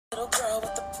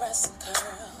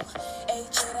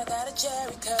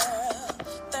Jerry curl.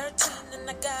 13 and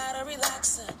I got a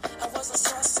relaxer. I was a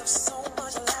source of so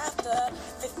much laughter.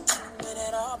 15 when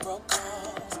it all broke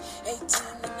off. 18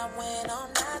 and I went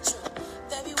on natural.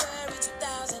 February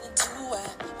 2002 I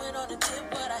went on and did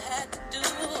what I had to do.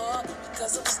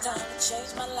 Because it was time to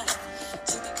change my life,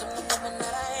 to become the woman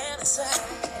that I am inside.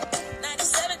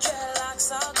 97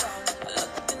 dreadlocks all gone. I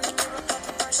looked in the mirror for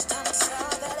the first time. I saw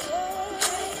that,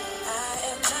 hey, I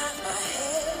am not my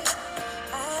head.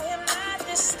 I am not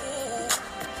this skin.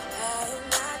 I am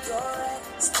not your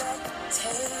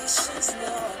expectations,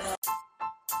 no.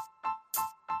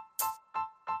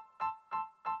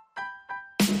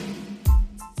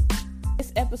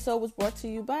 This episode was brought to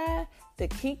you by the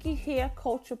Kinky Hair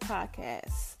Culture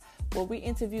Podcast, where we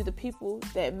interview the people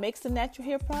that makes the natural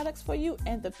hair products for you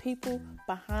and the people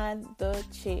behind the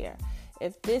chair.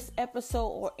 If this episode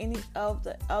or any of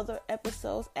the other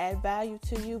episodes add value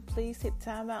to you, please hit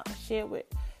time out and share with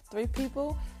 3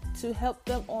 people to help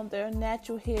them on their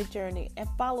natural hair journey. And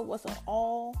follow us on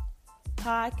all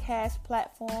podcast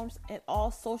platforms and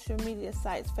all social media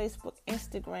sites, Facebook,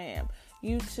 Instagram,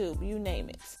 YouTube, you name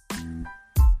it.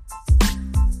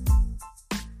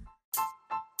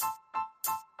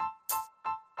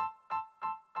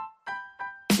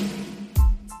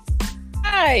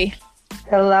 Hi.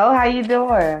 Hello, how you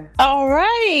doing? All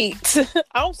right.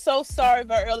 I'm so sorry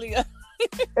about earlier.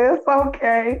 It's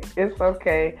okay. It's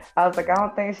okay. I was like, I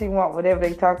don't think she want whatever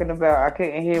they talking about. I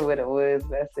couldn't hear what it was.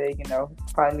 I said,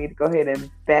 probably need to go ahead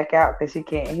and back out because she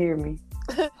can't hear me.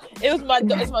 It was my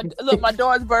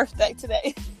daughter's birthday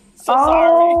today. So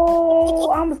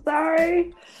sorry. I'm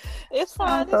sorry. It's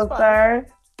fine. I'm so sorry.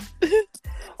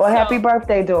 Well, happy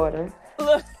birthday, daughter.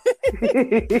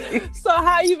 So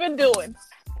how you been doing?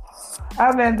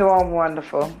 I've been doing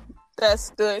wonderful.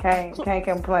 That's good. Can't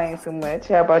complain too much.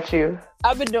 How about you?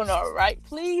 I've been doing all right.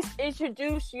 Please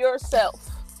introduce yourself.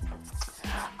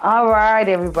 All right,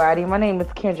 everybody. My name is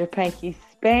Kendra Panky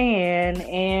Span,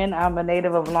 and I'm a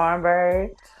native of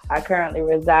Laurinburg. I currently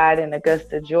reside in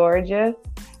Augusta, Georgia.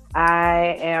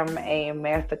 I am a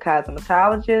master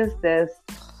cosmetologist that's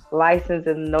licensed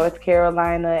in North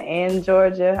Carolina and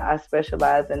Georgia. I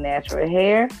specialize in natural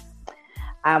hair.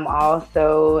 I'm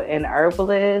also an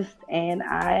herbalist, and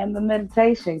I am a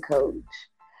meditation coach.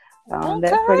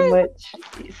 That pretty much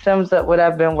sums up what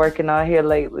I've been working on here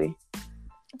lately.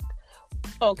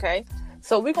 Okay,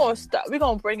 so we're gonna start. We're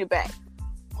gonna bring it back.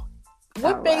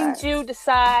 What made you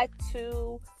decide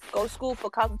to go to school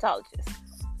for cosmetologist?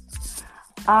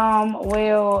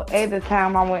 Well, at the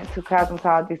time I went to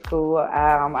cosmetology school,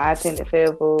 I attended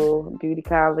Fayetteville Beauty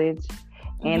College,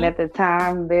 and at the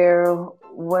time there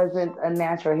wasn't a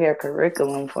natural hair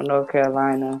curriculum for North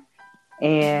Carolina.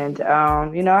 And,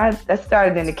 I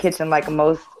started in the kitchen like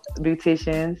most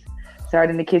beauticians,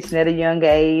 started in the kitchen at a young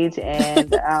age.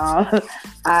 And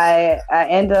I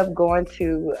ended up going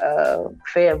to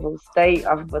Fayetteville State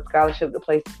off of a scholarship to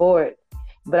play sport,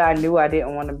 but I knew I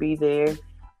didn't want to be there.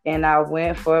 And I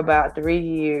went for about 3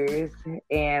 years,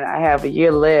 and I have a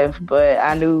year left, but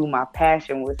I knew my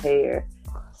passion was hair.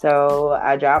 So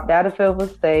I dropped out of Fayetteville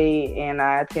State, and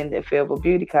I attended Fayetteville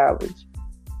Beauty College.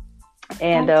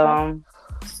 And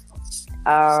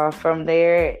from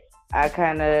there, I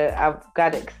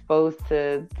got exposed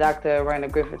to Dr.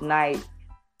 Raina Griffith-Knight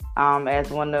as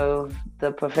one of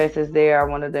the professors there,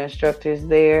 one of the instructors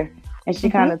there. And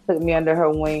she kind of took me under her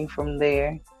wing from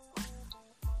there.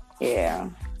 Yeah.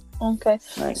 Okay.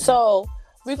 So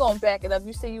we're going to back it up.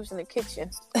 You said you was in the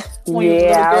kitchen when you was a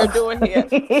little girl doing hair.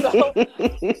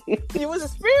 So you was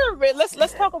experiment.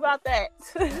 Let's talk about that.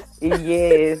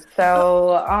 Yes.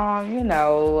 So,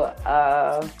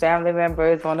 family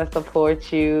members want to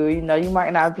support you. You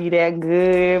might not be that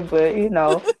good, but,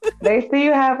 they see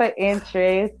you have an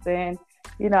interest. And,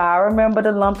 I remember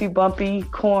the lumpy, bumpy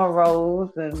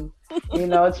cornrows and,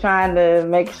 trying to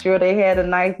make sure they had a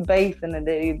nice base and that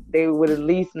they would at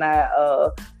least not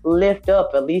lift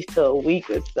up at least to a week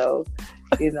or so.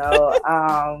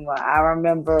 I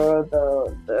remember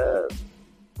the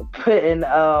putting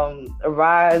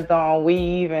rods on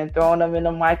weave and throwing them in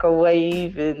the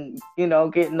microwave and,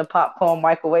 getting the popcorn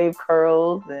microwave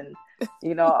curls and,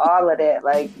 all of that.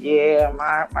 Like, yeah,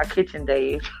 my kitchen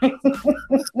days.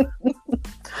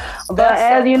 But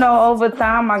as over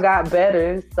time, I got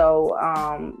better. So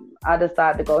I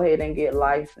decided to go ahead and get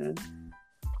licensed.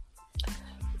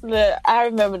 I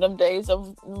remember them days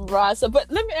of rods.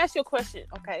 But let me ask you a question,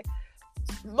 okay?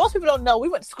 Most people don't know we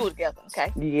went to school together,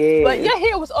 okay? Yeah. But your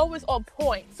hair was always on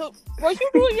point. So were you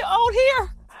doing your own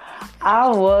hair? I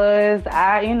was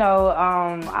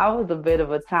a bit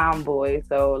of a tomboy,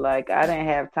 so like I didn't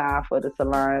have time for the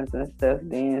salons and stuff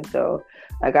then. So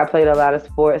like I played a lot of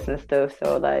sports and stuff.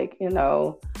 So like,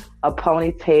 a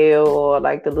ponytail or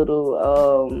like the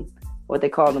little what they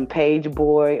call them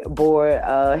board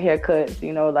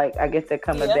haircuts, like I guess they're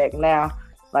coming back now.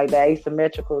 Like the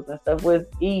asymmetricals and stuff was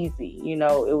easy,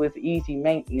 it was easy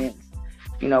maintenance,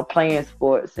 playing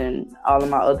sports and all of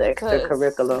my other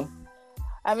extracurricular.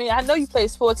 I mean, I know you play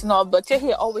sports and all, but your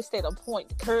hair always stayed on point.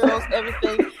 The curls,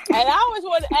 everything. And I always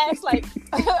wanted to ask, like,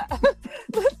 I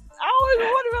always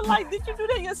wondering, like, did you do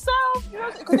that yourself?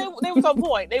 Because they was on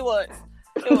point. They was.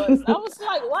 It was. I was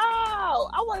like,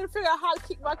 wow. I wanted to figure out how to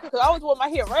keep my curls. I always wore my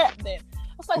hair wrapped then.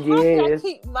 I was like, how can I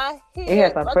keep my hair? He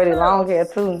had some pretty long hair,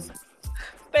 too.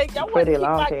 Thank you. I pretty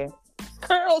long hair.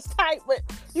 Curls tight, but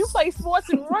you play sports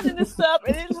and running and stuff,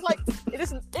 and it's like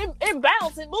it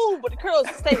bounce and move, but the curls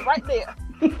stay right there.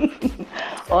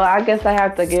 Well, I guess I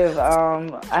have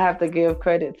to give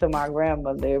credit to my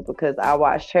grandmother because I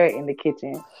watched her in the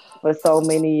kitchen for so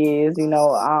many years.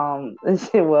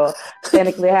 Well,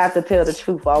 technically, I have to tell the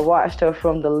truth. I watched her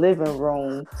from the living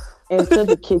room into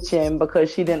the kitchen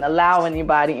because she didn't allow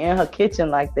anybody in her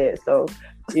kitchen like that. So,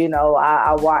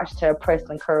 I watched her press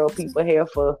and curl people's hair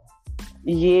for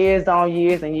years on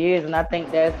years and years, and I think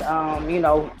that's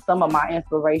some of my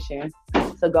inspiration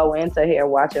to go into hair,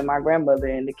 watching my grandmother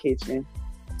in the kitchen.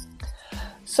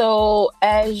 So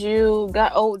as you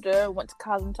got older, went to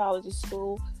cosmetology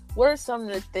school, what are some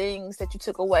of the things that you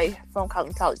took away from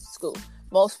cosmetology school?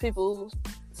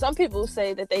 Some people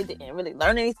say that they didn't really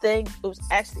learn anything. It was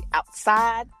actually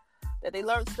outside that they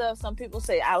learned stuff. Some people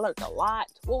say I learned a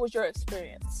lot. What was your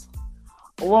experience?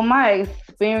 Well, my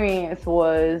experience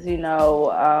was,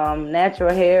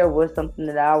 natural hair was something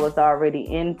that I was already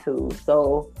into.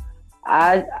 So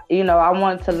I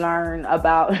wanted to learn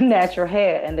about natural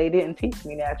hair, and they didn't teach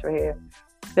me natural hair.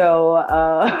 So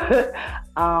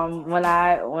when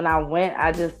I went,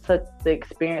 I just took the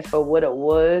experience for what it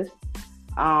was.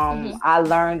 I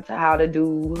learned how to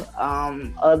do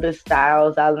other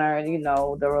styles. I learned,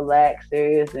 the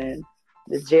relaxers and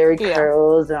the Jerry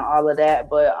curls and all of that.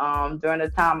 But during the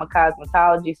time of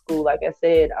cosmetology school, like I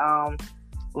said,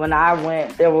 when I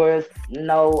went, there was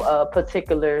no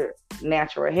particular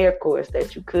natural hair course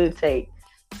that you could take.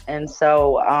 And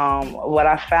so what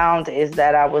I found is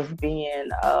that I was being,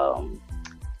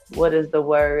 what is the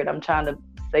word? I'm trying to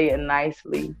say it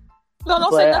nicely. No,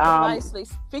 don't say nothing nicely.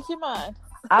 Speak your mind.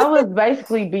 I was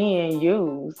basically being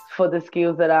used for the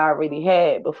skills that I already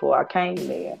had before I came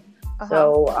there.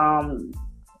 So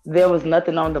there was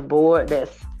nothing on the board that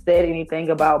said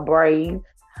anything about braids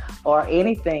or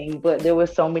anything, but there were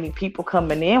so many people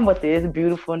coming in with this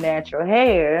beautiful natural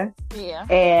hair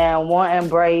and wanting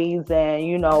braids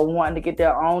and, wanting to get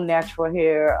their own natural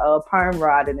hair perm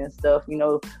rotted and stuff,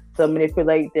 to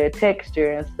manipulate their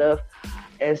texture and stuff.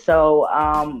 And so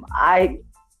I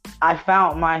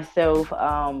found myself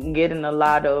getting a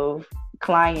lot of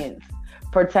clients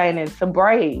pertaining to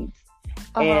braids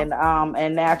and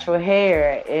natural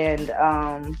hair,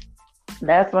 and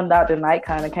that's when Dr. Knight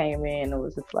kind of came in and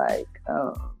was just like,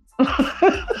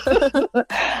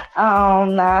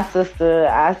 nah, sister,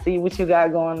 I see what you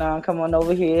got going on. Come on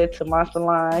over here to my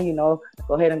salon, go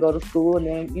ahead and go to school, and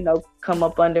then, come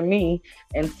up under me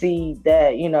and see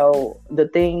that, the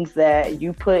things that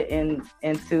you put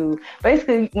into,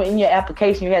 basically, in your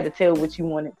application, you had to tell what you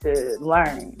wanted to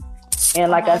learn.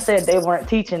 And like I said, they weren't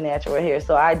teaching natural hair,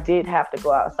 so I did have to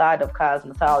go outside of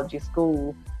cosmetology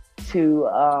school to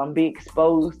be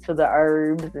exposed to the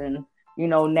herbs and,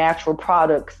 natural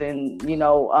products and,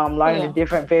 learning the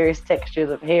different various textures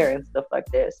of hair and stuff like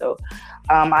that. So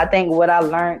I think what I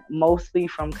learned mostly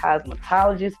from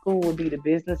cosmetology school would be the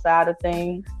business side of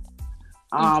things.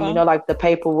 Like the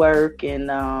paperwork and,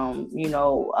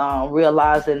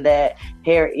 realizing that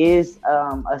hair is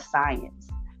a science.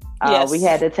 We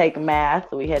had to take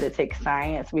math, we had to take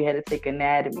science, we had to take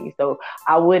anatomy. So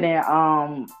I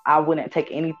wouldn't take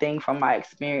anything from my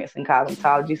experience in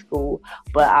cosmetology school,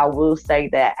 but I will say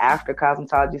that after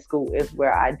cosmetology school is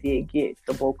where I did get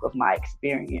the bulk of my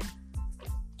experience.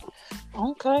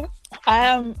 Okay. I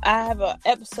have an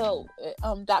episode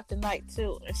with Dr. Knight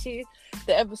too, and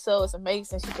the episode is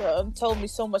amazing. She told me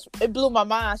so much. It blew my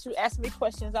mind. She asked me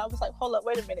questions. I was like, hold up,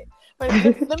 wait a minute.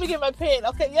 Let me get my pen.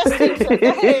 Okay, yes, teacher. Go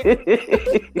ahead.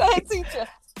 Go ahead, teacher.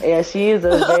 Yeah, she is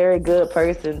a very good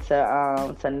person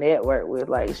to network with.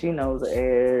 Like, she knows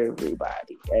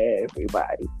everybody.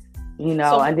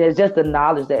 And there's just the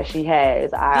knowledge that she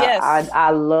has.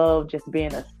 I love just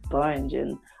being a sponge,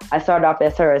 and I started off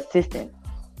as her assistant.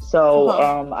 So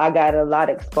I got a lot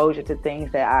of exposure to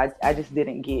things that I just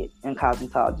didn't get in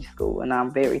cosmetology school, and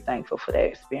I'm very thankful for that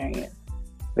experience.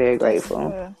 Very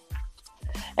grateful.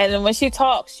 And then when she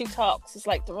talks. It's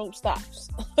like the room stops,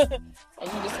 and you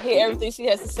just hear everything she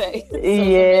has to say. So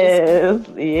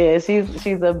yes.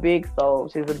 She's a big soul.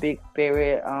 She's a big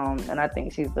spirit, and I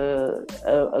think she's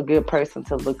a good person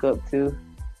to look up to.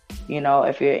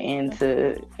 If you're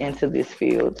into this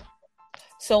field.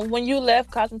 So when you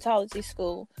left cosmetology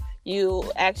school,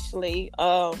 you actually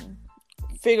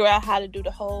figure out how to do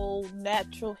the whole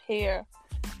natural hair.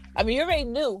 I mean, you already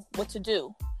knew what to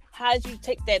do. How did you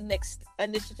take that next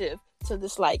initiative to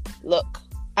this, like, look,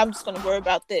 I'm just going to worry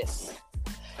about this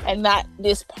and not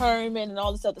this perming and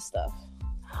all this other stuff?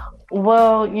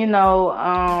 Well,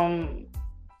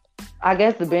 I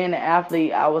guess being an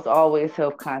athlete, I was always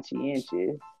health conscientious.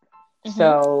 Mm-hmm.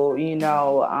 So,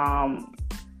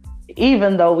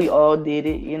 even though we all did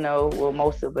it, well,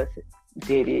 most of us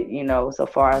did it, so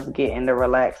far as getting the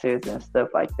relaxers and stuff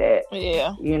like that.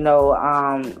 Yeah.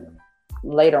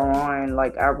 Later on,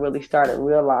 like, I really started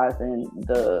realizing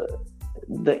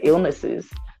the illnesses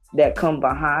that come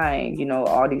behind,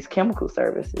 all these chemical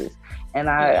services. And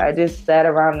I just sat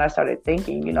around and I started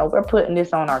thinking, we're putting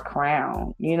this on our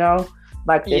crown,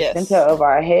 like the center of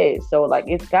our head. So, like,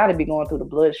 it's got to be going through the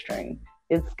bloodstream.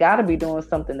 It's got to be doing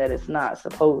something that it's not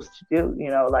supposed to do.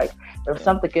 Like, if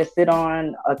something can sit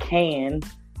on a can,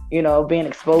 being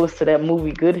exposed to that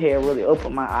movie Good Hair really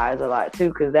opened my eyes a lot too,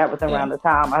 because that was around the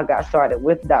time I got started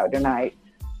with Dr. Knight.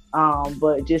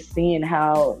 But just seeing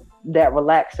how that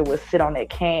relaxer would sit on that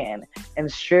can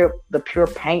and strip the pure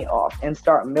paint off and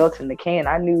start melting the can,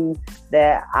 I knew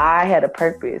that I had a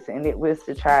purpose, and it was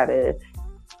to try to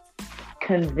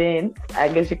convince, I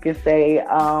guess you could say,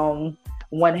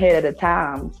 one head at a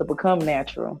time to become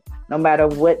natural. No matter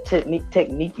what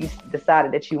technique you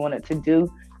decided that you wanted to do,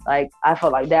 like, I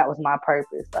felt like that was my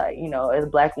purpose. Like, as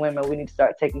Black women, we need to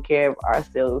start taking care of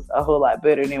ourselves a whole lot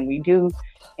better than we do.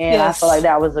 And I feel like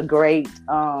that was a great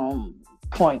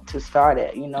point to start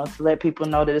at, to let people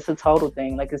know that it's a total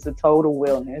thing. Like, it's a total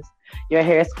wellness. Your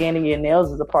hair, skin, and your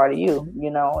nails is a part of you,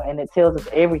 and it tells us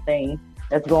everything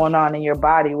that's going on in your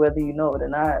body, whether you know it or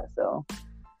not. So,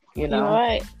 You're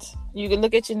right. You can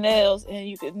look at your nails and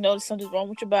you can notice something's wrong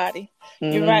with your body.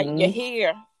 Mm-hmm. You're right. Your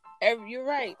hair. You're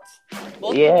right.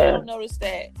 Most people don't notice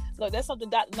that. Look, that's something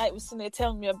Dr. Knight was sitting there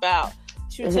telling me about.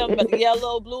 She was telling me about the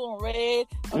yellow, blue, and red,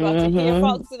 about the hair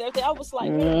follicles and everything. I was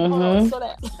like, hold on, so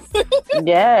that.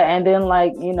 Yeah, and then,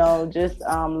 like, just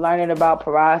learning about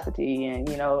porosity and,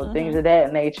 things of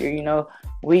that nature.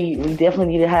 We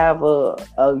definitely need to have a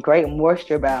great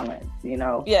moisture balance,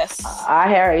 Yes. Our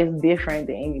hair is different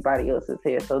than anybody else's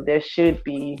hair, so there should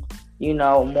be,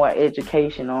 more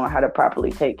education on how to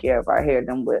properly take care of our hair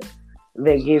than what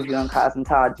they give you in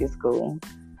cosmetology school.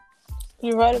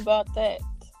 You're right about that.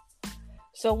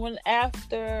 So let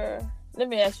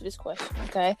me ask you this question,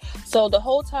 okay? So the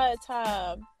whole entire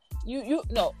time,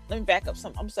 let me back up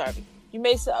some. I'm sorry. You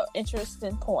made some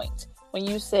interesting point when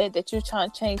you said that you're trying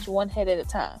to change one head at a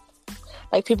time,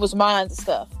 like people's minds and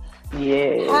stuff.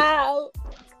 Yeah.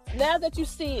 Now that you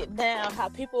see it now, how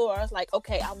people are like,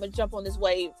 okay, I'm gonna jump on this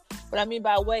wave. What I mean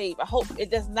by wave, I hope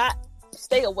it does not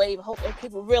stay a wave. I hope that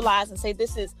people realize and say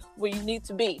this is where you need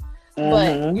to be.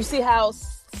 But you see how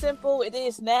simple it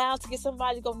is now to get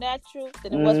somebody to go natural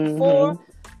than it was before.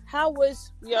 How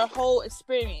was your whole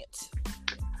experience?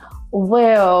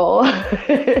 Well,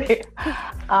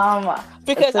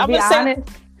 because I'm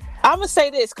gonna say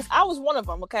this because I was one of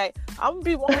them. Okay, I'm gonna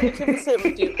be 100%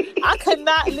 with you. I could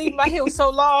not leave my hair so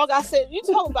long. I said, "You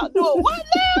talking about doing what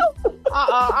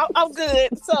now?" I'm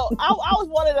good. So I was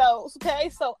one of those. Okay,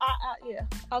 so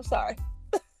I'm sorry.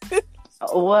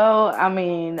 Well, I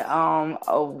mean,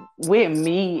 with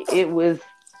me, it was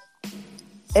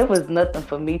nothing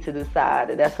for me to decide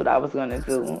that that's what I was going to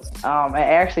do. And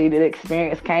actually, the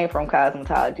experience came from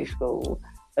cosmetology school.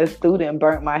 A student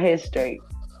burnt my hair straight.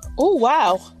 Oh,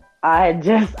 wow. I had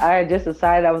just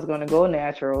decided I was going to go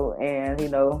natural, and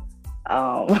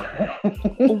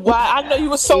wow, I know you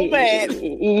were so mad.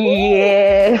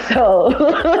 Yeah, so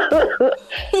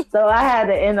I had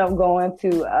to end up going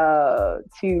to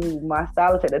my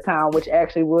stylist at the time, which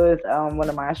actually was one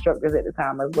of my instructors at the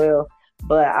time as well.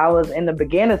 But I was in the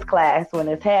beginner's class when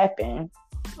this happened,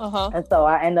 and so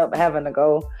I ended up having to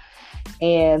go.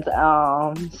 And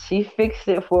she fixed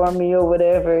it for me or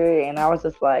whatever, and I was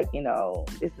just like,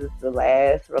 this is the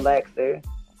last relaxer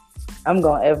I'm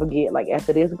gonna ever get. Like,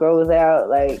 after this grows out,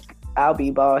 like, I'll be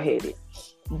bald headed.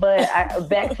 But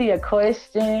back to your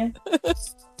question,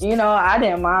 I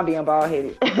didn't mind being bald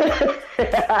headed.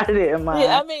 I didn't mind.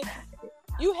 Yeah, I mean,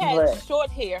 You had short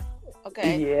hair.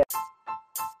 Okay. Yeah.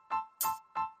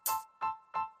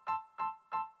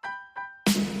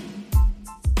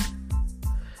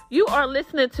 You are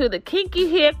listening to the Kinky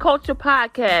Hair Culture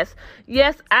Podcast.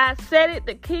 Yes, I said it,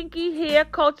 the Kinky Hair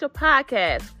Culture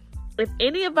Podcast. If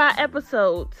any of our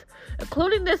episodes,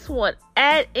 including this one,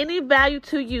 add any value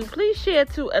to you, please share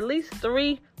to at least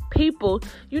 3 people.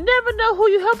 You never know who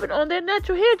you're helping on their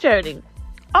natural hair journey.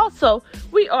 Also,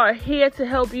 we are here to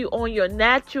help you on your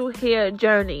natural hair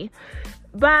journey.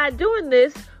 By doing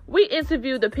this, we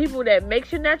interview the people that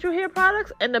make your natural hair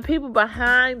products and the people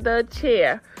behind the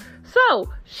chair. So,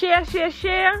 share,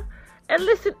 and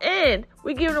listen in.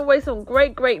 We're giving away some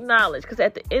great knowledge because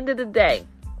at the end of the day,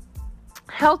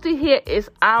 healthy hair is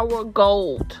our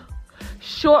gold,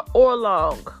 short or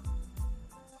long.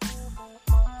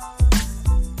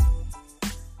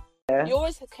 Yeah.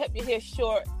 Yours have kept your hair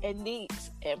short and neat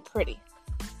and pretty.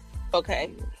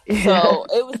 Okay, so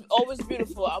it was always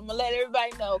beautiful. I'm gonna let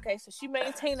everybody know. Okay, so she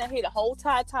maintained that hair the whole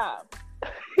entire time.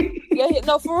 Yeah,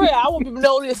 no, for real. I want people to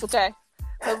know this. Okay.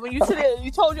 Because when you sit there,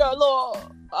 you told your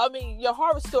your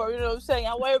horror story, you know what I'm saying?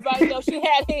 I want everybody to know she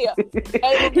had hair. And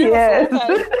it was beautiful,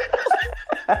 okay?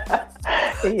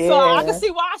 Yeah. So I can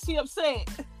see why she upset.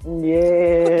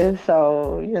 Yeah,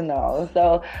 so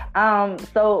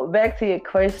back to your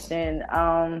question.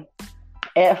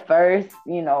 At first,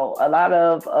 a lot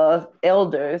of us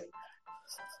elders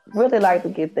really like to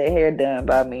get their hair done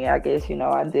by me. I guess,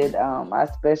 I did, I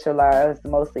specialized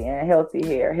mostly in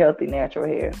healthy natural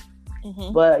hair.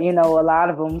 Mm-hmm. But, a lot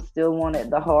of them still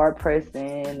wanted the hard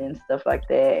pressing and stuff like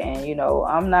that. And,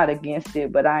 I'm not against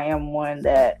it, but I am one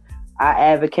that I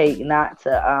advocate not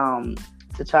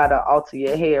to try to alter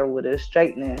your hair with a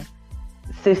straightening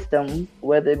system,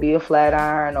 whether it be a flat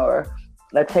iron or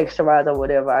a texturizer or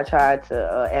whatever. I try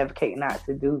to advocate not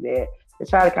to do that. To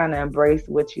try to kind of embrace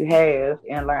what you have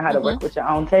and learn how to work with your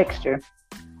own texture.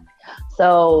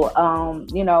 So,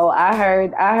 I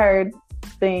heard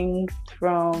things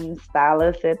from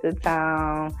stylists at the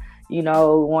time,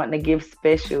 wanting to give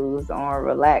specials on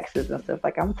relaxers and stuff.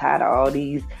 Like, I'm tired of all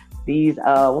these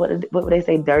what would they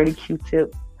say, dirty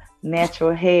Q-tip,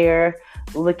 natural hair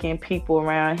looking people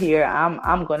around here.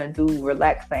 I'm gonna do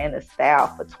relaxer in the style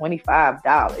for $25,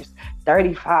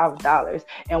 $35.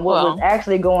 And what was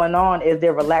actually going on is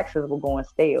their relaxers were going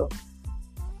stale.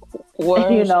 They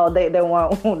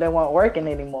weren't working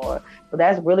anymore. So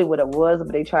that's really what it was.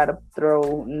 But they try to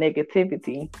throw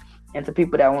negativity into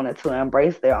people that wanted to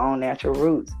embrace their own natural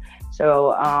roots.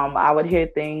 So I would hear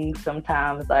things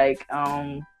sometimes like,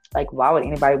 why would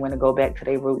anybody want to go back to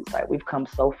their roots? Like, we've come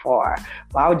so far.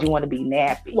 Why would you want to be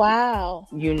nappy? Wow.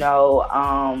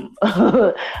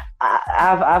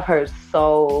 I've heard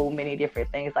so many different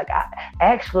things. Like,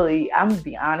 I'm gonna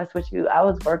be honest with you. I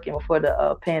was working before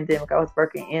the pandemic. I was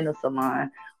working in a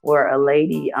salon where a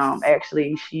lady,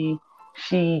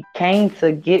 she came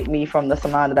to get me from the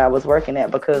salon that I was working at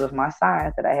because of my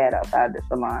signs that I had outside the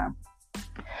salon.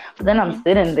 But then I'm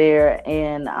sitting there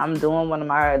and I'm doing one of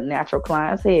my natural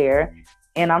clients' hair,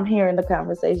 and I'm hearing the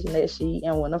conversation that she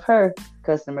and one of her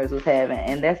customers was having.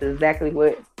 And that's exactly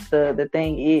what the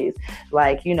thing is.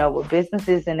 Like, with business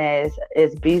isn't as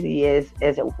busy as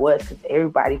it was, because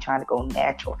everybody trying to go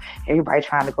natural. Everybody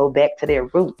trying to go back to their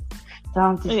roots. So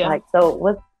I'm just like, so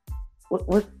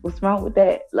what's wrong with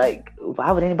that? Like,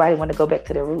 why would anybody want to go back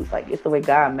to their roots? Like, it's the way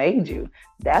God made you.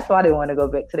 That's why they want to go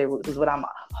back to their roots, is what I'm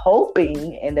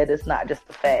hoping, and that it's not just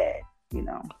a fad,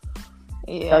 Yeah.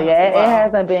 So it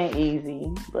hasn't been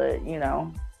easy, but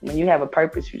when you have a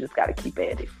purpose, you just got to keep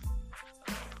at it.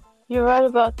 You're right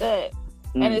about that.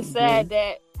 Mm-hmm. And it's sad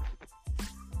that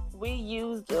we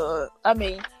use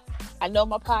I know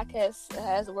my podcast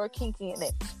has the word kinky in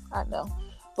it. I know.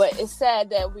 But it's sad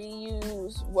that we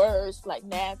use words like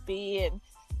nappy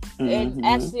and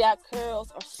actually our curls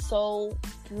are so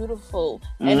beautiful.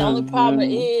 And the only problem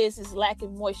is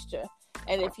lacking moisture.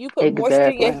 And if you put moisture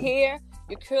in your hair,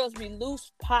 your curls be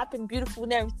loose, popping, beautiful,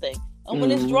 and everything. And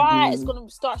when it's dry, it's going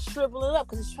to start shriveling up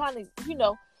because it's trying to,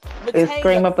 it's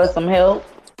screaming for some help.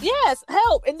 Yes,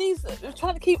 help. It's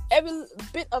trying to keep every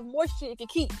bit of moisture it can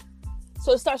keep.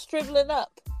 So it starts shriveling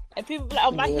up. And people be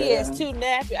like, my hair is too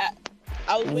nappy.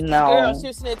 I was with this girl, she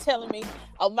was sitting there telling me,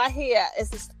 my hair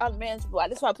is just unmanageable.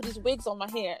 That's why I put these wigs on my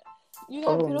hair. You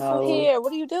got beautiful hair.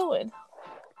 What are you doing?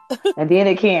 And then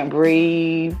it can't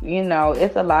breathe.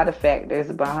 It's a lot of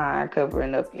factors behind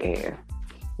covering up your hair.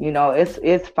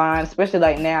 It's fine, especially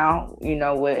like now,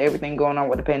 with everything going on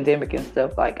with the pandemic and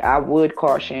stuff. Like, I would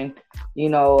caution,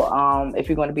 if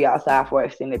you're going to be outside for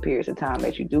extended periods of time,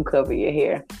 that you do cover your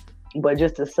hair. but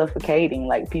just a suffocating.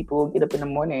 Like people get up in the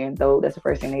morning and that's the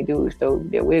first thing they do is throw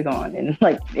their wig on, and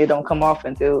like it don't come off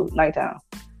until nighttime.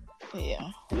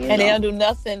 Yeah, and they don't do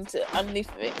nothing to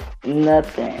underneath it.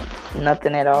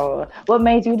 Nothing at all. What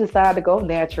made you decide to go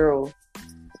natural?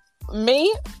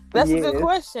 Me? That's a good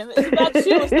question. It's about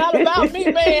you. It's not about me,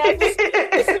 man.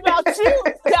 It's about you,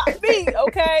 not me.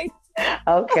 Okay.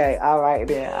 Okay. All right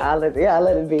then. I'll let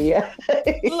it be.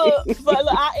 look,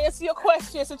 I answer your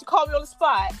question since you called me on the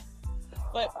spot.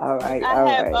 But all right. I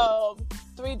have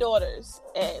 3 daughters,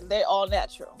 and they're all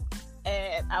natural.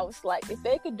 And I was like, if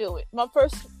they could do it, my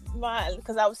first mind,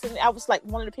 because I was like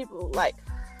one of the people like,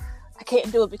 I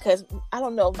can't do it because I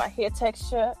don't know, my hair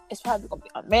texture is probably gonna be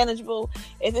unmanageable.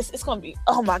 It's gonna be,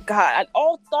 oh my God!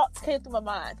 All thoughts came through my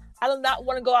mind. I do not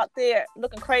want to go out there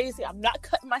looking crazy. I'm not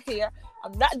cutting my hair.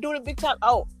 I'm not doing it big time.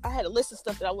 Oh, I had a list of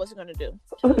stuff that I wasn't gonna do.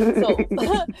 So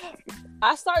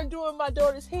I started doing my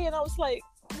daughter's hair, and I was like,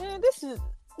 man, this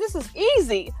is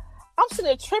easy. I'm sitting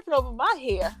there tripping over my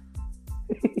hair,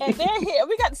 and their hair.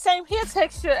 We got the same hair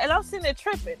texture, and I'm sitting there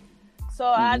tripping. So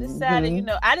I decided,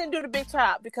 I didn't do the big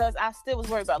chop because I still was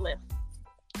worried about length.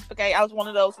 Okay, I was one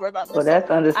of those worried about length. Well, that's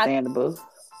understandable.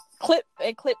 Clip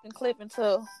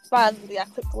until finally I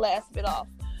clipped the last bit off.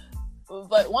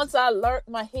 But once I learned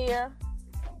my hair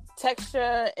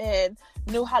texture and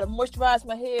knew how to moisturize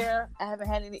my hair, I haven't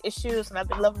had any issues, and I've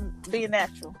been loving being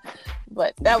natural.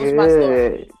 But that was my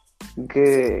story.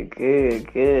 Good.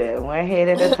 One head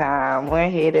at a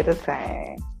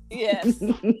time. Yes.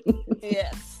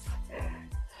 Yes.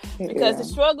 Because the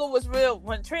struggle was real.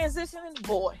 When transitioning,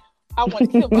 boy, I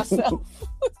want to kill myself.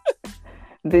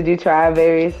 Did you try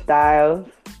various styles?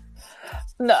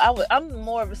 No, I'm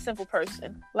more of a simple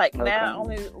person. Like now, I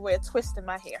only wear twists in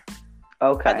my hair.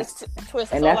 Okay.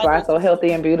 And that's why it's so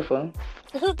healthy and beautiful.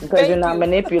 Because you're not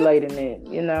manipulating it,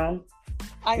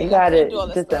 you gotta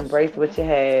just embrace what you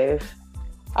have.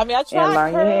 I mean, I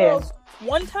tried curls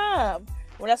one time.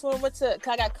 When I went to,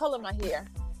 cause I got color in my hair.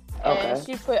 And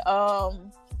she put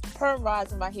perm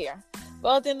rods in my hair. But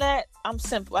other than that, I'm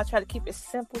simple. I try to keep it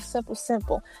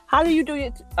simple. How do you do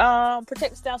your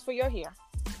protective styles for your hair?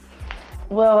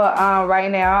 Well, right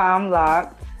now I'm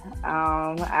locked.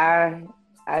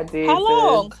 I did. How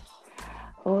long?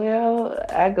 Well,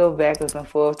 I go backwards and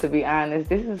forth, to be honest.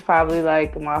 This is probably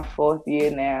like my 4th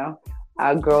year now.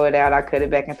 I grow it out. I cut it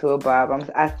back into a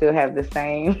bob. I still have the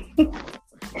same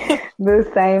the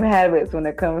same habits when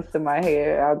it comes to my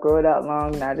hair. I'll grow it out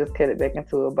long and I just cut it back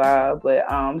into a bob. But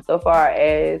so far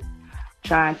as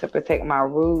trying to protect my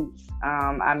roots,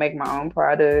 I make my own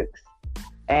products.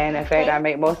 And in fact, I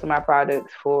make most of my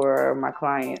products for my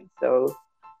clients. So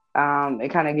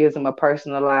it kind of gives them a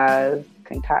personalized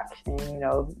concoction.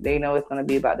 They know it's going to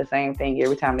be about the same thing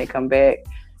every time they come back.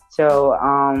 So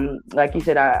like you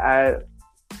said,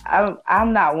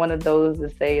 I'm not one of those to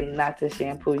say not to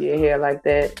shampoo your hair like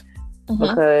that,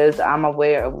 because I'm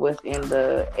aware of what's in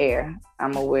the air.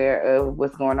 I'm aware of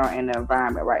what's going on in the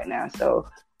environment right now. So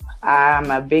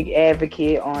I'm a big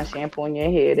advocate on shampooing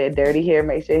your hair. That dirty hair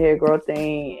makes your hair grow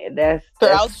thing. That's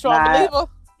not true.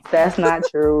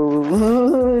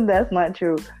 That's not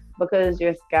true, because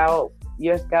your scalp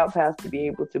has to be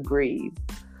able to breathe.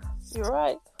 You're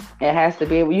right. It has to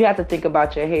be. You have to think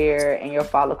about your hair and your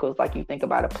follicles like you think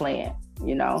about a plant.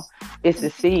 It's a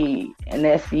seed, and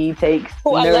that seed takes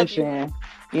nourishment.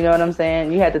 You know what I'm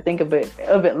saying? You have to think of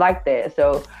it like that.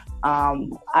 So,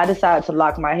 I decided to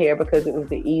lock my hair because it was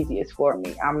the easiest for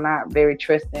me. I'm not very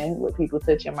trusting with people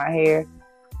touching my hair.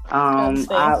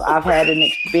 I've had an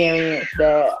experience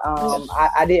that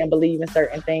I didn't believe in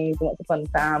certain things once upon a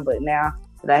time, but now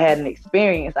that I had an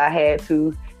experience, I had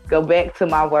to go back to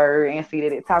my word and see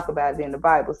that it talk about it in the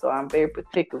Bible. So I'm very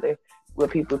particular with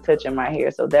people touching my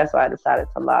hair. So that's why I decided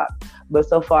to lock. But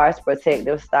so far as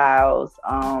protective styles,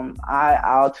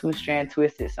 I'll 2-strand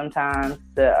twist it sometimes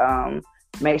to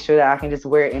make sure that I can just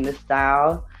wear it in the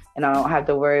style and I don't have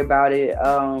to worry about it,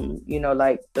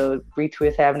 like the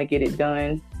retwist having to get it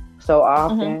done so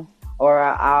often. Or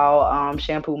I'll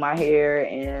shampoo my hair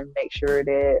and make sure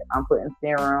that I'm putting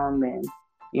serum and,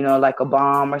 like a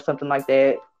balm or something like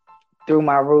that through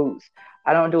my roots.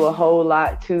 I don't do a whole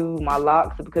lot to my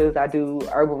locks because I do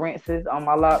herbal rinses on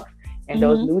my locks, and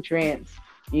those nutrients,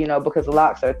 because the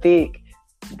locks are thick,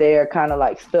 they're kind of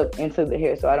like stuck into the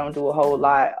hair. So I don't do a whole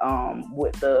lot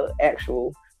with the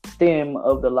actual stem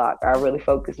of the lock. I really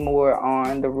focus more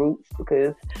on the roots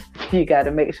because you got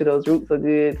to make sure those roots are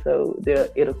good so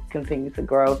it'll continue to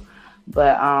grow.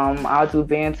 But I'll do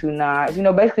Bantu knots,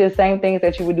 basically the same things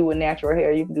that you would do with natural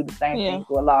hair. You can do the same thing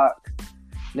with locks,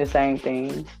 the same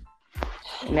thing.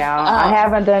 Now, I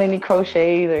haven't done any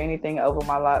crochets or anything over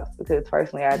my locks because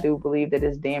personally, I do believe that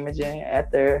it's damaging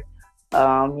after,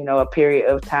 a period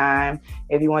of time.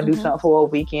 If you want to do something for a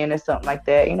weekend or something like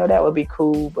that, that would be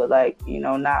cool. But like,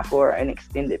 not for an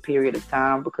extended period of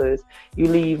time because you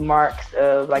leave marks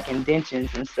of like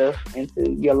indentions and stuff into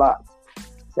your locks.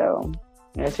 So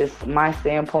it's just my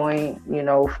standpoint,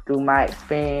 through my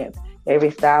experience.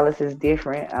 Every stylist is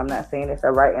different. I'm not saying it's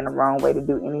a right and a wrong way to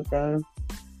do anything.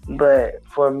 But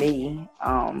for me,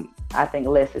 I think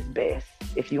less is best.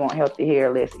 If you want healthy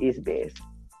hair, less is best.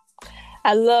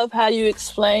 I love how you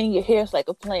explain your hair is like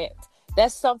a plant.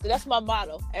 That's my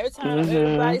motto. Every time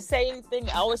everybody say anything,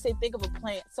 I always say think of a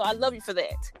plant. So I love you for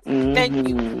that. Thank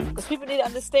you. Because people need to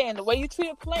understand the way you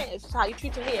treat a plant is how you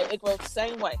treat your hair. It grows the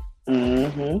same way.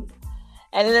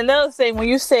 And then another thing, when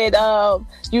you said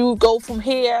you go from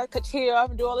here, cut your hair off,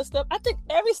 and do all this stuff, I think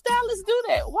every stylist do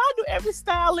that. Why do every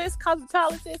stylist,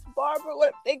 cosmetologist, barber,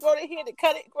 they grow their hair, they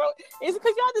cut it, grow it? Is it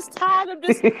because y'all just tired of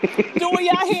just doing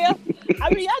y'all hair?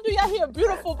 I mean, y'all do y'all hair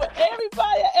beautiful, but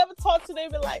everybody I ever talk to, they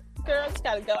be like, girl, I just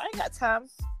gotta go. I ain't got time.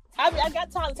 I mean, I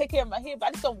got time to take care of my hair, but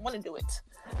I just don't want to do it.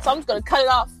 So I'm just going to cut it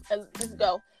off and just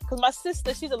go. Because my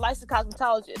sister, she's a licensed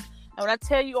cosmetologist. And when I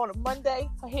tell you on a Monday,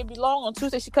 her hair be long. On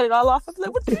Tuesday, she cut it all off. I'm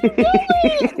like, what are you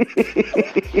doing?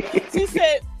 She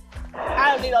said,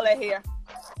 I don't need all that hair.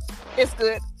 It's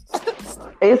good.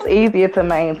 It's easier to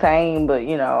maintain, but,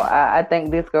 I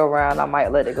think this go around, I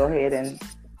might let it go ahead and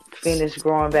finish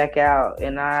growing back out.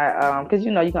 And because,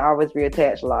 you can always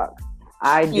reattach locks.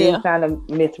 I do kind of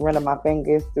miss running my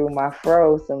fingers through my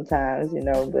fro sometimes,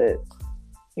 but,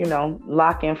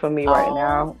 locking for me right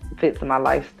now fits my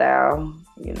lifestyle.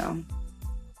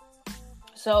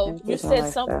 So you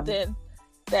said something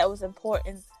that was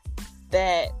important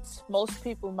that most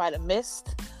people might have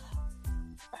missed.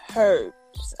 Herbs.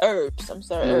 I'm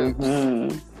sorry, herbs.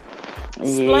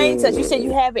 Explain to us. You said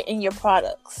you have it in your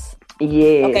products.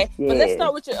 Yeah. Okay, but let's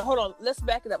start with hold on. Let's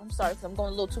back it up. I'm sorry because I'm going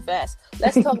a little too fast.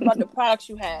 Let's talk about the products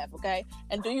you have, okay?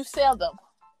 And do you sell them?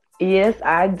 Yes,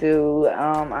 I do.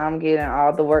 I'm getting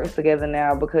all the works together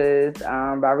now because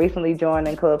by recently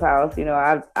joining Clubhouse,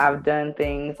 I've done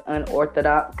things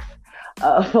unorthodox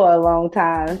for a long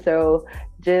time. So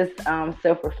just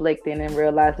self-reflecting and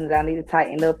realizing that I need to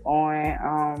tighten up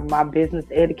on my business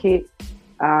etiquette.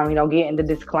 Getting the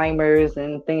disclaimers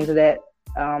and things of that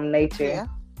nature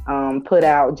put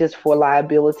out just for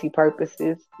liability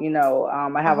purposes.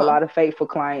 I have a lot of faithful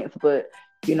clients, but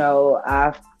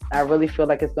I really feel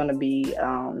like it's going to be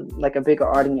like a bigger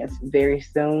audience very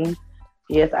soon.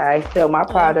 Yes, I sell my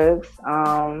products,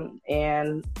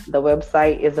 and the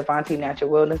website is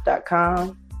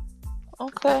AvantiNaturalWellness.com.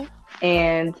 Okay.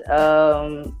 And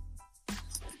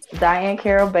Diane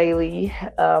Carol Bailey,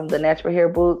 the Natural Hair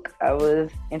Book, I was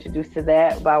introduced to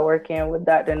that by working with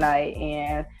Dr. Knight,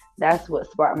 and that's what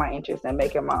sparked my interest in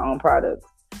making my own products.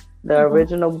 The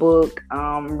original book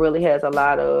really has a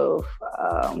lot of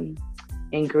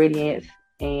ingredients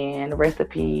and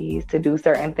recipes to do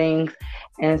certain things,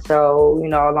 and so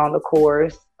along the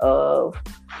course of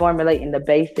formulating the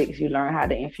basics, you learn how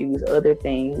to infuse other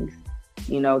things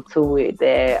to it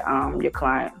that your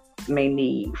client may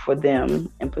need for them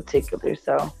in particular.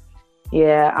 So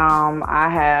I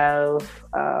have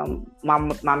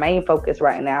my main focus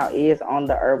right now is on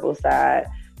the herbal side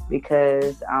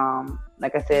because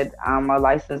like I said, I'm a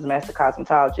licensed master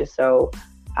cosmetologist, so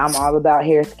I'm all about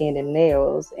hair, skin, and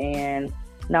nails. And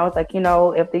I was like,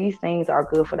 if these things are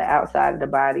good for the outside of the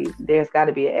body, there's got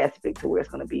to be an aspect to where it's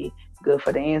going to be good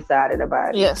for the inside of the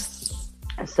body. Yes.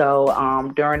 So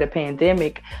during the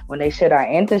pandemic, when they shut our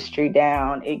industry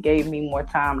down, it gave me more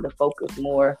time to focus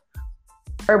more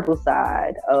herbal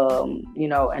side,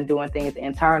 and doing things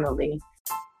internally.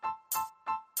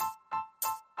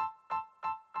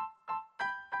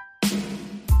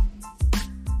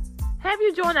 Have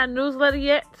you joined our newsletter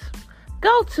yet?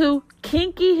 Go to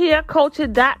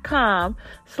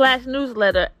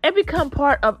kinkyhairculture.com/newsletter and become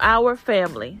part of our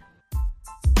family.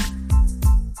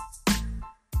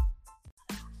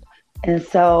 And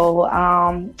so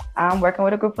I'm working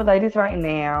with a group of ladies right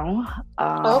now.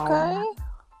 Okay.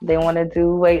 They want to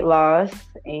do weight loss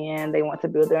and they want to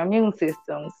build their immune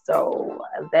system. So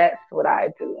that's what I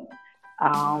do.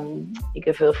 You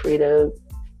can feel free to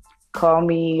call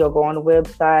me or go on the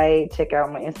website, check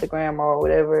out my Instagram or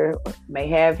whatever may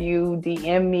have you.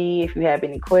 DM me if you have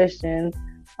any questions.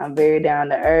 I'm very down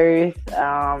to earth.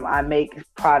 I make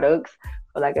products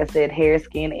for, like I said, hair,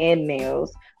 skin, and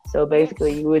nails. So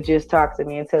basically, you would just talk to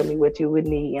me and tell me what you would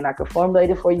need, and I can formulate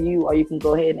it for you, or you can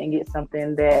go ahead and get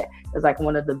something that is like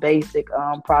one of the basic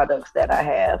products that I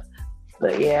have.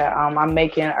 But yeah, I'm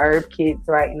making herb kits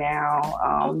right now.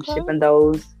 Okay. Shipping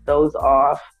those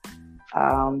off.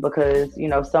 Because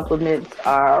supplements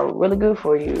are really good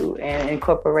for you and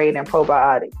incorporating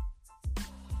probiotics.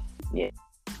 Yeah.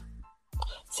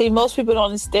 See, most people don't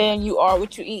understand you are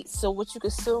what you eat. So what you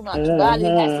consume out your body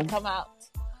has to come out.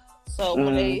 So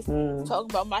when they talk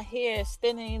about my hair is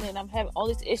thinning and I'm having all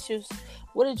these issues,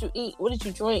 what did you eat? What did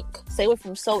you drink? Stay away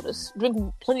from sodas.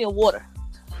 Drink plenty of water.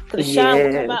 Because the shine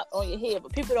will come out on your hair.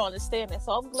 But people don't understand that.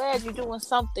 So I'm glad you're doing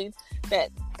something that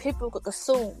people could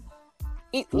consume.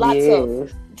 Eat lots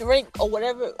of drink or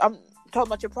whatever. I'm talking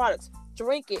about your products.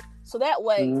 Drink it. So that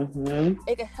way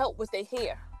it can help with their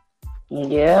hair.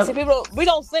 Yeah. See, we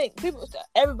don't think.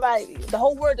 Everybody, the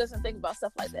whole world doesn't think about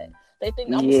stuff like that. They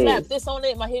think, I'm going to slap this on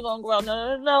it, my hair going to grow.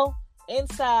 No.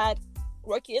 Inside.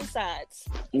 Work your insides.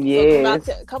 Yes.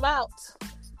 So come out.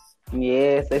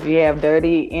 Yes. If you have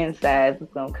dirty insides,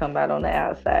 it's going to come out on the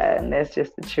outside. And that's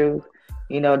just the truth.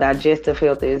 Digestive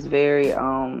health is very,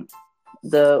 one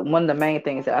of the main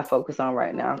things that I focus on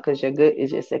right now, because your gut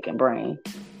is your second brain.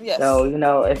 Yes. So,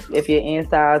 if your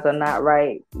insides are not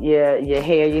right, your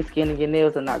hair, your skin, and your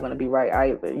nails are not going to be right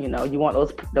either. You want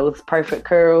those perfect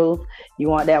curls. You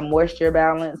want that moisture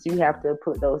balance. You have to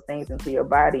put those things into your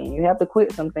body, and you have to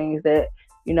quit some things that,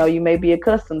 you may be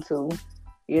accustomed to,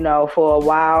 for a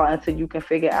while until you can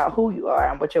figure out who you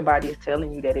are and what your body is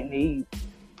telling you that it needs.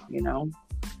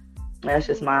 That's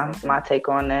just my take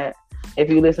on that. If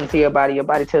you listen to your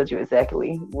body tells you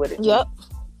exactly what it needs. Yep.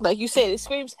 Like you said, it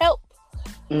screams help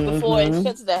before it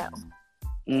shuts down.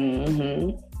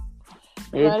 Right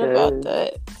about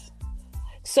that.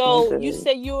 So you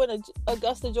say you're in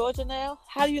Augusta, Georgia now?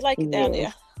 How do you like it down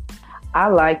there? I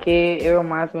like it. It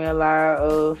reminds me a lot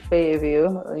of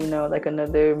Fayetteville, like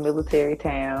another military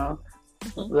town.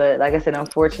 But like I said,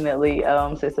 unfortunately,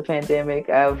 since the pandemic,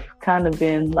 I've kind of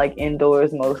been like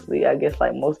indoors mostly, I guess,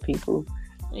 like most people.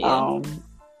 Or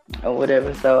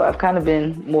whatever. So I've kind of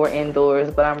been more indoors,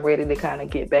 but I'm ready to kind of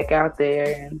get back out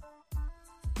there and,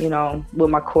 with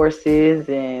my courses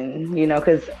and,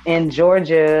 because in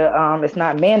Georgia, it's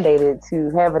not mandated to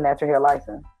have a natural hair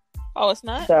license. Oh, it's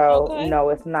not? So, okay. No,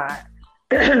 it's not.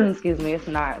 Excuse me, it's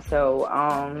not. So,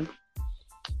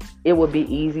 it would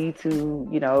be easy to,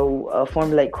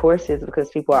 formulate courses because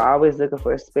people are always looking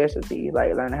for a specialty,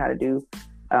 like learning how to do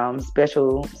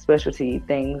specialty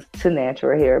things to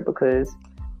natural hair because,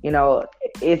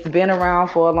 it's been around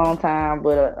for a long time,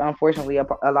 but unfortunately,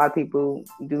 a lot of people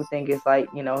do think it's like,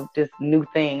 this new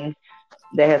thing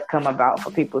that has come about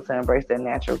for people to embrace their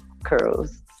natural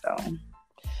curls.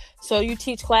 So you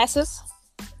teach classes?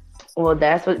 Well,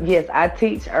 yes, I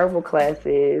teach herbal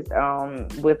classes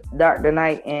with Dr.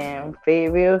 Knight in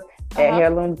Fayetteville at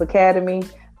Heirlooms Academy.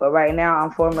 But right now,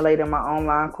 I'm formulating my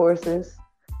online courses.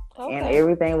 Okay. And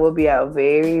everything will be out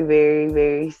very, very,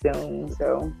 very soon.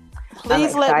 So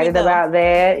please I'm excited about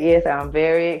that. Yes, I'm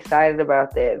very excited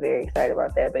about that. Very excited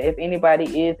about that. But if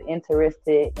anybody is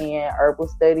interested in herbal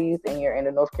studies and you're in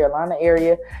the North Carolina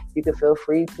area, you can feel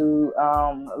free to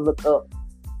look up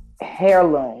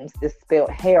Heirlooms. It's spelled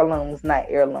Heirlooms, not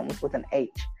heirlooms with an H.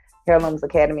 Heirlooms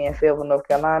Academy in Fayetteville, North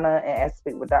Carolina, and ask to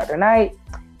speak with Dr. Knight.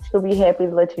 She'll be happy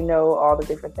to let you know all the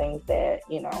different things that,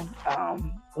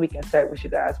 we can service you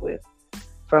guys with.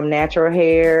 From natural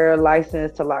hair,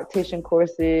 license to loctician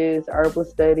courses, herbal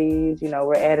studies,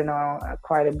 we're adding on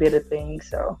quite a bit of things.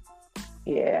 So,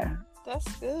 yeah. That's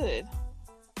good.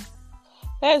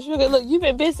 That's really good. Look, you've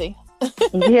been busy.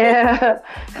 Yeah.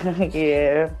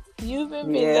 Yeah. You've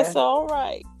been busy. Yeah. That's all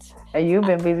right. And you've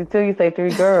been busy too. You say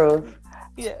 3 girls.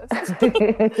 Yes.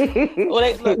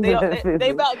 Well, they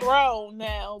about grown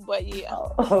now, but yeah.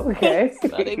 Oh, okay. So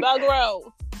they about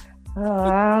grown. Oh,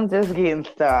 I'm just getting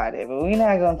started, but we're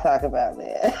not gonna talk about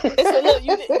that. Look,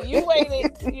 you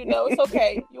waited. It's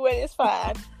okay. You waited. It's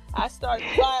fine. I started.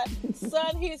 My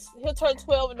son, he'll turn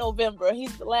 12 in November.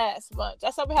 He's the last month.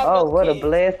 That's how we have. Oh, what kids. A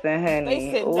blessing, honey!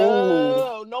 They said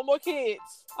no more kids.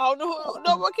 I don't know,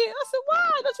 no more kids. I said,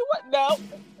 why? Don't you want?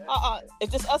 No.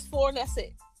 It's just us 4, and that's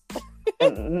it.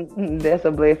 That's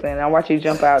a blessing. I watch you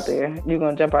jump out there. You're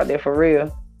gonna jump out there for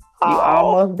real. You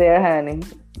almost there, honey.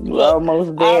 You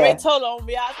almost there. I already told them,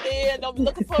 be out there. Don't be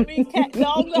looking for me, cat,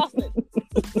 dog, nothing.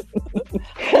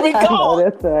 We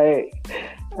gone.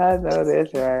 I know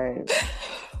that's right.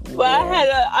 But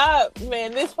yeah.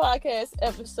 This podcast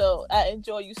episode, I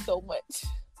enjoy you so much.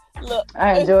 Look,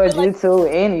 I enjoyed you too.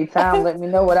 Anytime, let me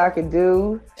know what I can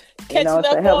do.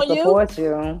 To help support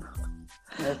you.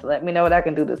 Just let me know what I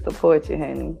can do to support you,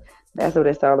 honey. That's what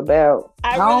it's all about.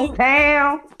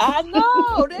 Hometown. I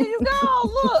know. There you go.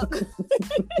 Look.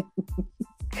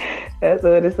 That's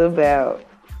what it's about.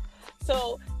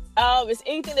 So, Is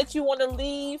anything that you want to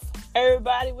leave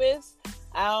everybody with?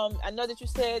 I know that you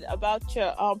said about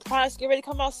your products get ready to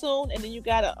come out soon, and then you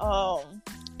got a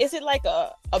is it like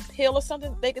a pill or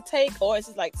something they could take, or is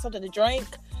it like something to drink?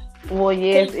 Well,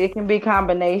 yes, it can be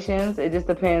combinations. It just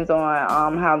depends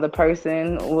on how the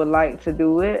person would like to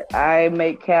do it. I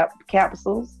make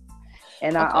capsules,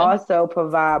 and I also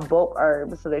provide bulk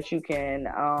herbs so that you can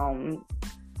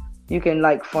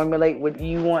like formulate what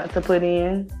you want to put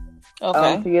in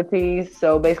to your teas.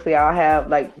 So basically, I'll have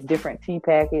like different tea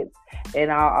packets, and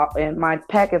my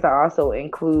packets I also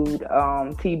include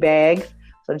tea bags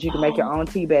so that you can make your own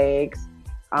tea bags.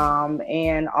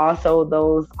 And also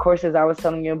those courses I was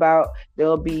telling you about,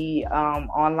 there'll be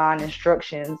online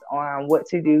instructions on what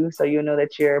to do, so you'll know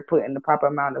that you're putting the proper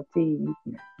amount of tea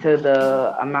to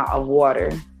the amount of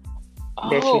water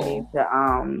that you need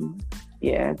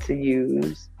to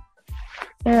use.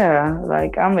 Yeah,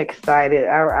 like I'm excited.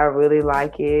 I really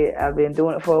like it. I've been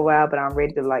doing it for a while, but I'm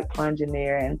ready to like plunge in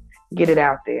there and get it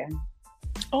out there.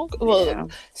 Okay. Well,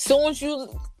 soon as you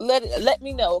let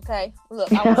me know, okay?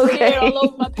 Look, I'm gonna share it all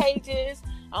over my pages.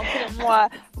 I'm putting more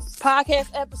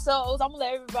podcast episodes. I'm gonna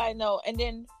let everybody know, and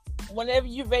then whenever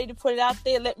you're ready to put it out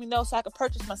there, let me know so I can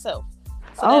purchase myself.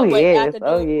 So I can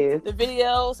do the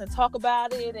videos and talk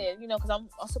about it, and because I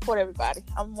support everybody.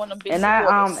 I'm one of them big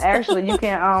supporters. And actually you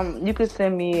can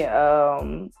send me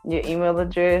your email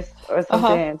address or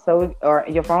something, or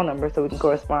your phone number so we can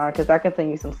correspond, because I can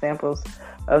send you some samples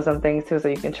of some things too, so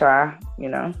you can try.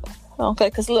 Okay,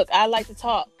 because look, I like to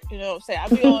talk. You know what I'm saying? I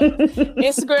be on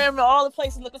Instagram and all the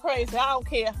places looking crazy. I don't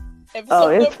care. If it's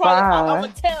a good product, I'm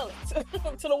going to tell it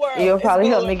to the world. You'll probably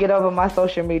help me get over my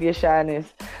social media shyness.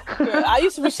 Girl, I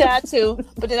used to be shy too,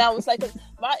 but then I was like,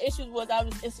 my issues was I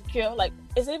was insecure. Like,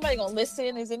 is anybody going to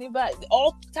listen? Is anybody?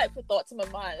 All types of thoughts in my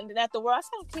mind. And then afterwards, I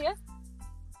said, I don't care.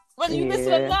 Whether you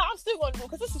listen or not, I'm still going to do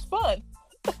it because this is fun.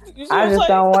 I just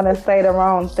don't want to say the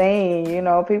wrong thing.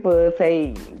 People will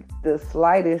say the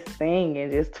slightest thing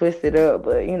and just twist it up.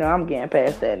 But, I'm getting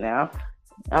past that now.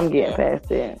 I'm getting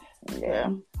past it.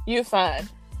 Yeah. You're fine.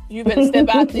 You better step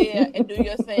out there and do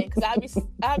your thing. Because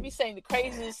I be saying the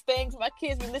craziest things. My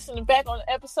kids be listening back on the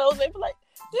episodes. They be like,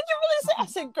 did you really say? I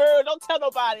said, girl, don't tell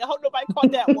nobody. I hope nobody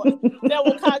caught that one. That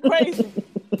one kind of crazy.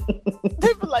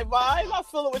 They be like, why? I'm not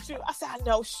fooling with you. I said, I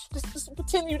know. Just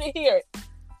pretend you didn't hear it.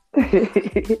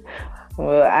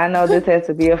 Well, I know this has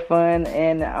to be a fun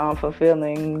and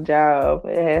fulfilling job.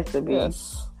 It has to be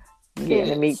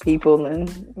getting to meet people and,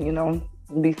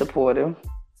 be supportive.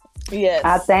 Yes.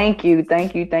 I thank you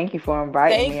for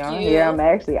inviting me on here. I'm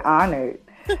actually honored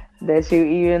that you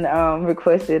even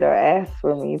requested or asked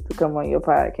for me to come on your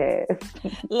podcast.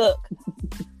 Look,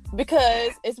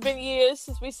 because it's been years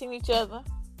since we've seen each other.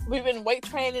 We've been weight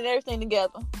training and everything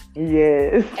together.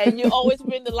 Yes. And you've always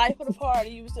been the life of the party.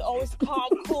 You was always a calm,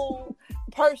 cool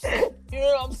person. You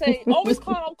know what I'm saying? Always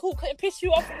calm, cool. Couldn't piss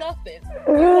you off for nothing.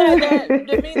 You had that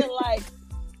demeanor like,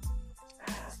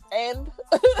 and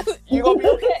you're going to be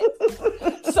okay.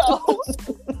 So,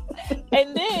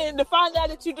 and then to find out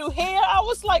that you do hair, I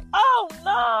was like, oh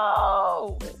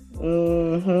no.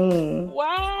 Mm-hmm.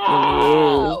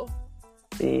 Wow.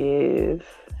 Yes.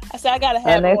 I said, I got to have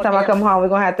and next time I come home, we're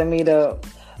going to have to meet up.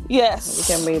 Yes. We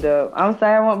can meet up. I'm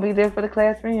sorry I won't be there for the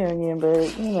class reunion,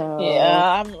 but,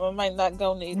 Yeah, I might not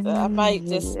go neither. I might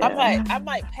just, I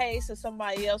might pay so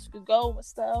somebody else could go with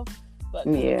stuff. But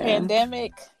the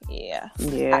pandemic,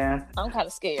 I'm kind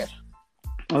of scared.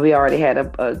 We already had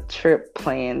a trip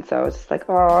planned, so it's just like,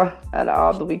 out of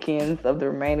all the weekends of the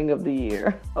remaining of the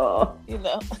year. Well,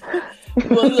 look,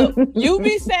 you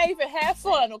be safe and have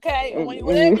fun, okay? And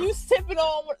whenever you sipping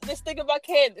on this thing about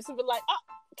Candace, you'll be like,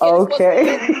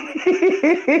 okay.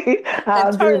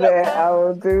 I'll do that. I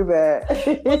will do that.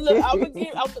 But look, I'm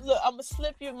gonna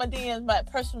slip you my DMs, my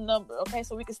personal number, okay?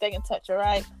 So we can stay in touch, all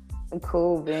right?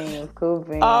 Cool beans.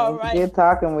 All right. Good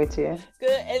talking with you.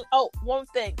 Good. And one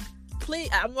thing. Please,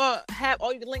 I'm going to have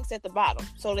all your links at the bottom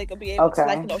so they can be able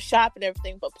to shop and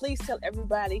everything. But please tell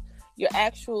everybody your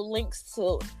actual links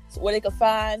to where they can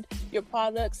find your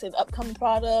products and upcoming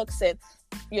products and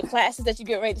your classes that you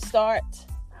get ready to start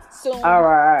soon. All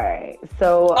right.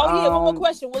 So, one more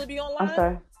question. Will it be online? I'm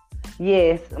sorry.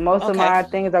 Yes, most of my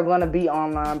things are going to be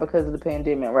online because of the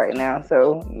pandemic right now.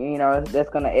 So, that's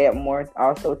going to add more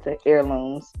also to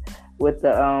heirlooms with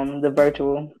the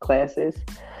virtual classes.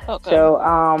 Okay. So,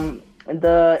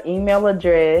 the email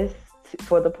address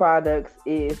for the products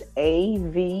is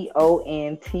avonti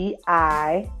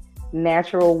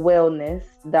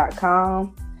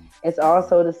naturalwellness.com. It's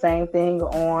also the same thing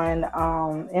on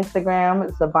Instagram.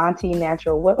 It's Avanti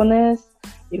Natural Wellness.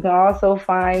 You can also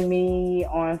find me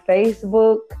on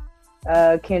Facebook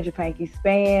Kendra Panky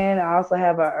Span. I also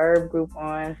have a herb group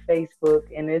on Facebook,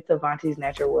 and it's Avanti's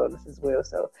Natural Wellness as well.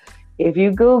 So if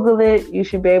you Google it, you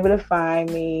should be able to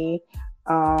find me.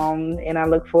 And I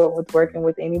look forward with working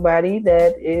with anybody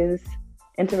that is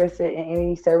interested in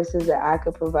any services that I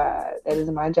could provide. That is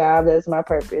my job. That is my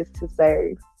purpose, to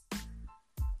serve.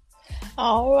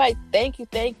 All right. Thank you.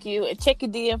 And check your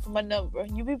DM for my number.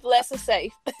 You be blessed and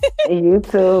safe. You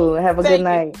too. Have a good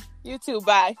night. You too.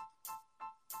 Bye.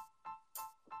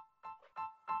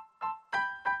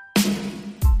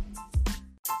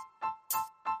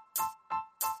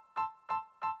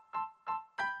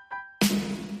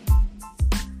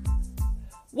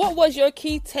 What was your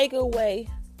key takeaway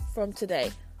from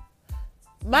today?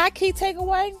 My key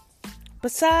takeaway,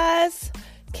 besides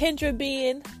Kendra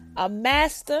being a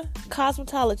master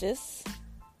cosmetologist,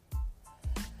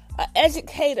 an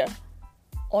educator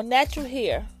on natural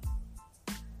hair,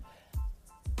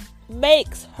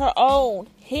 makes her own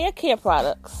hair care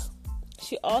products,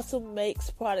 she also makes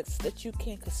products that you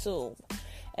can consume.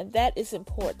 And that is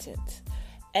important.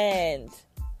 And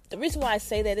the reason why I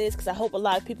say that is because I hope a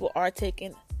lot of people are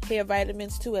taking hair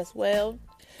vitamins too as well.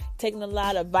 Taking a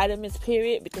lot of vitamins,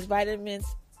 period, because vitamins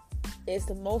is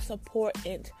the most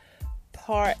important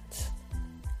part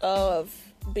of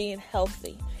being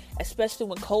healthy, especially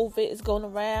when COVID is going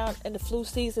around and the flu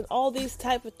season, all these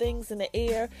type of things in the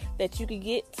air that you can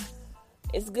get.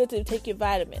 It's good to take your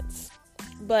vitamins.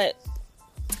 But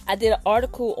I did an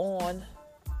article on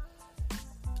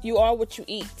you are what you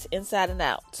eat, inside and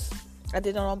out. I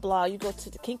did it on a blog. You go to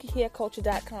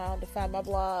thekinkyhairculture.com to find my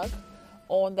blog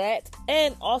on that.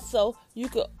 And also, you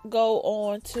could go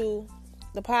on to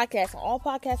the podcast on all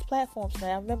podcast platforms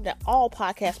now. Remember that, all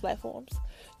podcast platforms.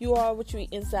 You are what you eat,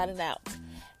 inside and out.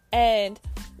 And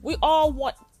we all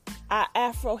want our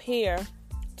afro hair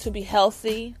to be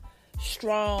healthy,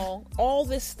 strong, all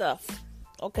this stuff.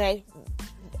 Okay?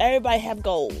 Everybody have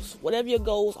goals, whatever your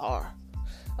goals are.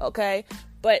 Okay?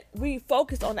 But we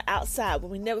focus on the outside,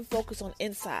 but we never focus on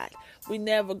inside. We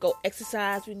never go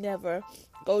exercise. We never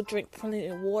go drink plenty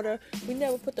of water. We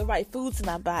never put the right foods in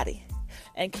our body.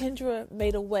 And Kendra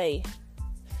made a way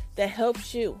that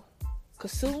helps you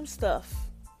consume stuff.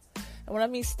 And when I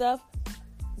mean stuff,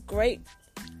 great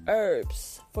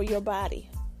herbs for your body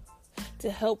to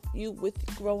help you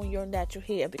with growing your natural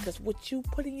hair. Because what you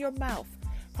put in your mouth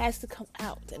has to come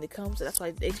out. And it comes, that's why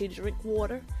they say drink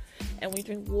water. And when you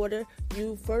drink water,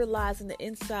 you fertilize in the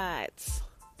insides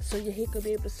so your hair could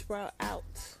be able to sprout out.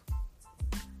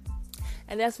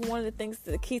 And that's one of the things,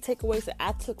 the key takeaways that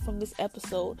I took from this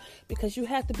episode, because you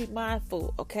have to be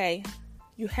mindful, okay?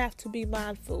 You have to be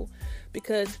mindful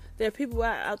because there are people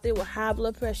out there with high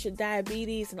blood pressure,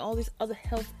 diabetes, and all these other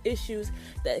health issues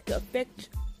that can affect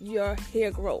your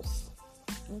hair growth,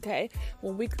 okay?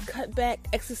 When we cut back,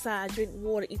 exercise, drink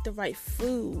water, eat the right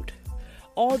food,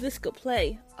 all this could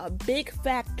play a big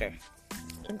factor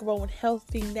in growing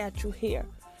healthy, natural hair.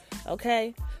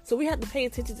 Okay? So we have to pay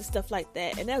attention to stuff like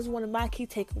that. And that's one of my key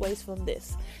takeaways from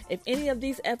this. If any of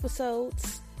these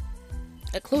episodes,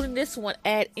 including this one,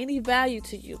 add any value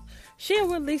to you, share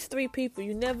with at least 3 people.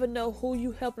 You never know who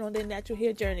you helping on their natural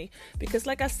hair journey. Because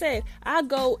like I said, our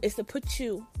goal is to put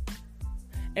you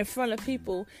in front of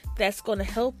people that's going to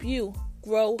help you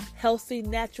grow healthy,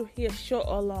 natural hair, short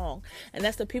or long. And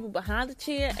that's the people behind the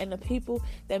chair and the people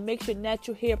that make your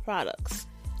natural hair products.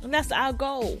 And that's our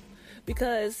goal.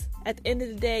 Because at the end of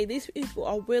the day, these people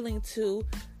are willing to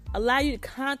allow you to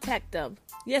contact them.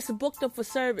 Yes, book them for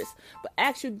service, but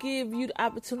actually give you the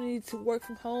opportunity to work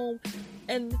from home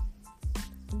and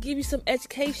give you some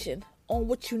education on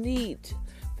what you need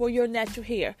for your natural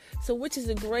hair. So which is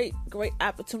a great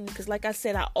opportunity, because like I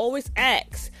said, I always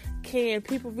ask, can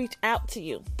people reach out to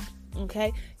you?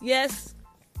 Okay, yes,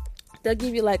 they'll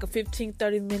give you like a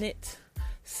 15-30 minute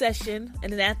session,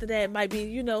 and then after that it might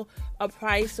be, a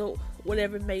price or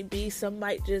whatever it may be. Some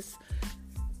might just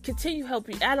continue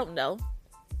helping you, I don't know.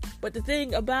 But the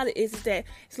thing about it is that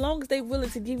as long as they're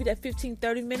willing to give you that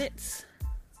 15-30 minutes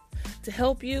to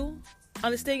help you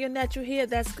understand your natural hair,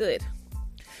 that's good.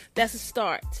 That's a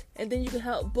start. And then you can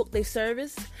help book their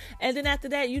service. And then after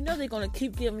that, they're going to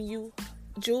keep giving you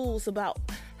jewels about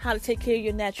how to take care of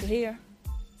your natural hair,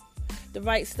 the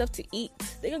right stuff to eat.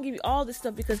 They're going to give you all this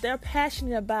stuff because they're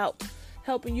passionate about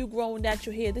helping you grow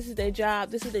natural hair. This is their job.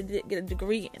 This is what they get a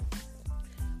degree in.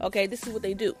 Okay, this is what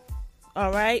they do.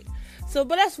 All right. So,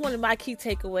 but that's one of my key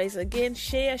takeaways. Again,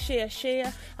 share.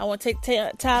 I want to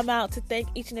take time out to thank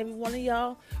each and every one of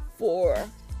y'all for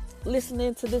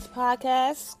listening to this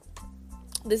podcast.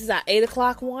 This is our 8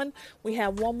 o'clock one. We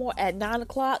have one more at 9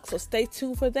 o'clock, so stay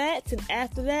tuned for that. And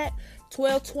after that,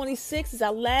 12/26 is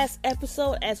our last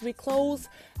episode as we close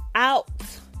out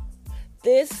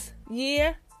this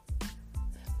year,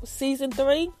 season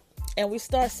 3, and we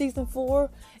start season 4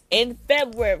 in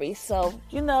February. So,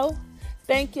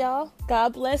 thank y'all.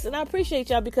 God bless. And I appreciate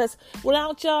y'all, because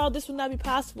without y'all, this would not be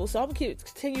possible. So I'm going to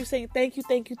continue saying thank you,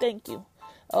 thank you, thank you.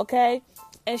 Okay?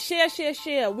 And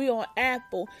share. We on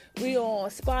Apple. We on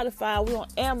Spotify. We on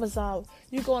Amazon.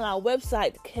 You go on our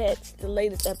website to catch the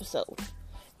latest episode.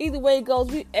 Either way it goes,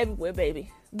 we everywhere,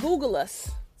 baby. Google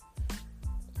us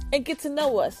and get to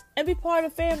know us and be part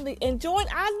of the family and join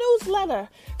our newsletter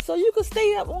so you can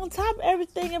stay up on top of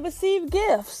everything and receive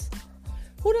gifts.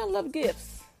 Who doesn't love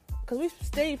gifts? Because we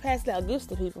stay passing out gifts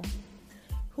to people.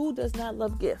 Who does not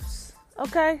love gifts?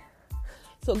 Okay?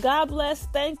 So God bless.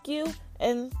 Thank you.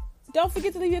 And don't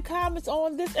forget to leave your comments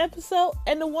on this episode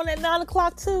and the one at 9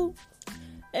 o'clock too.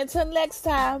 Until next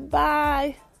time.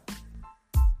 Bye.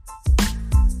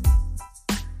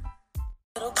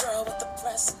 Little girl with the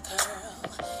press and curl.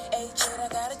 8, I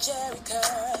got a Jerry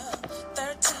curl.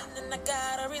 13 and I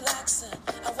got a relaxer.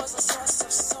 I was a source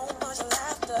of so much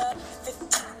laughter.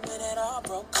 15 when it all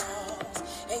broke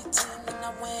off. 18 and I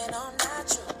went on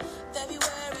natural.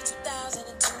 February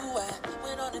 2002, I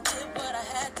went on and did what I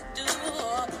had to do.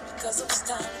 Because it was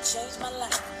time to change my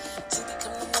life, to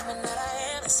become the woman that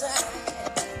I am inside.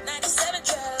 97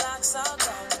 dreadlocks all gone.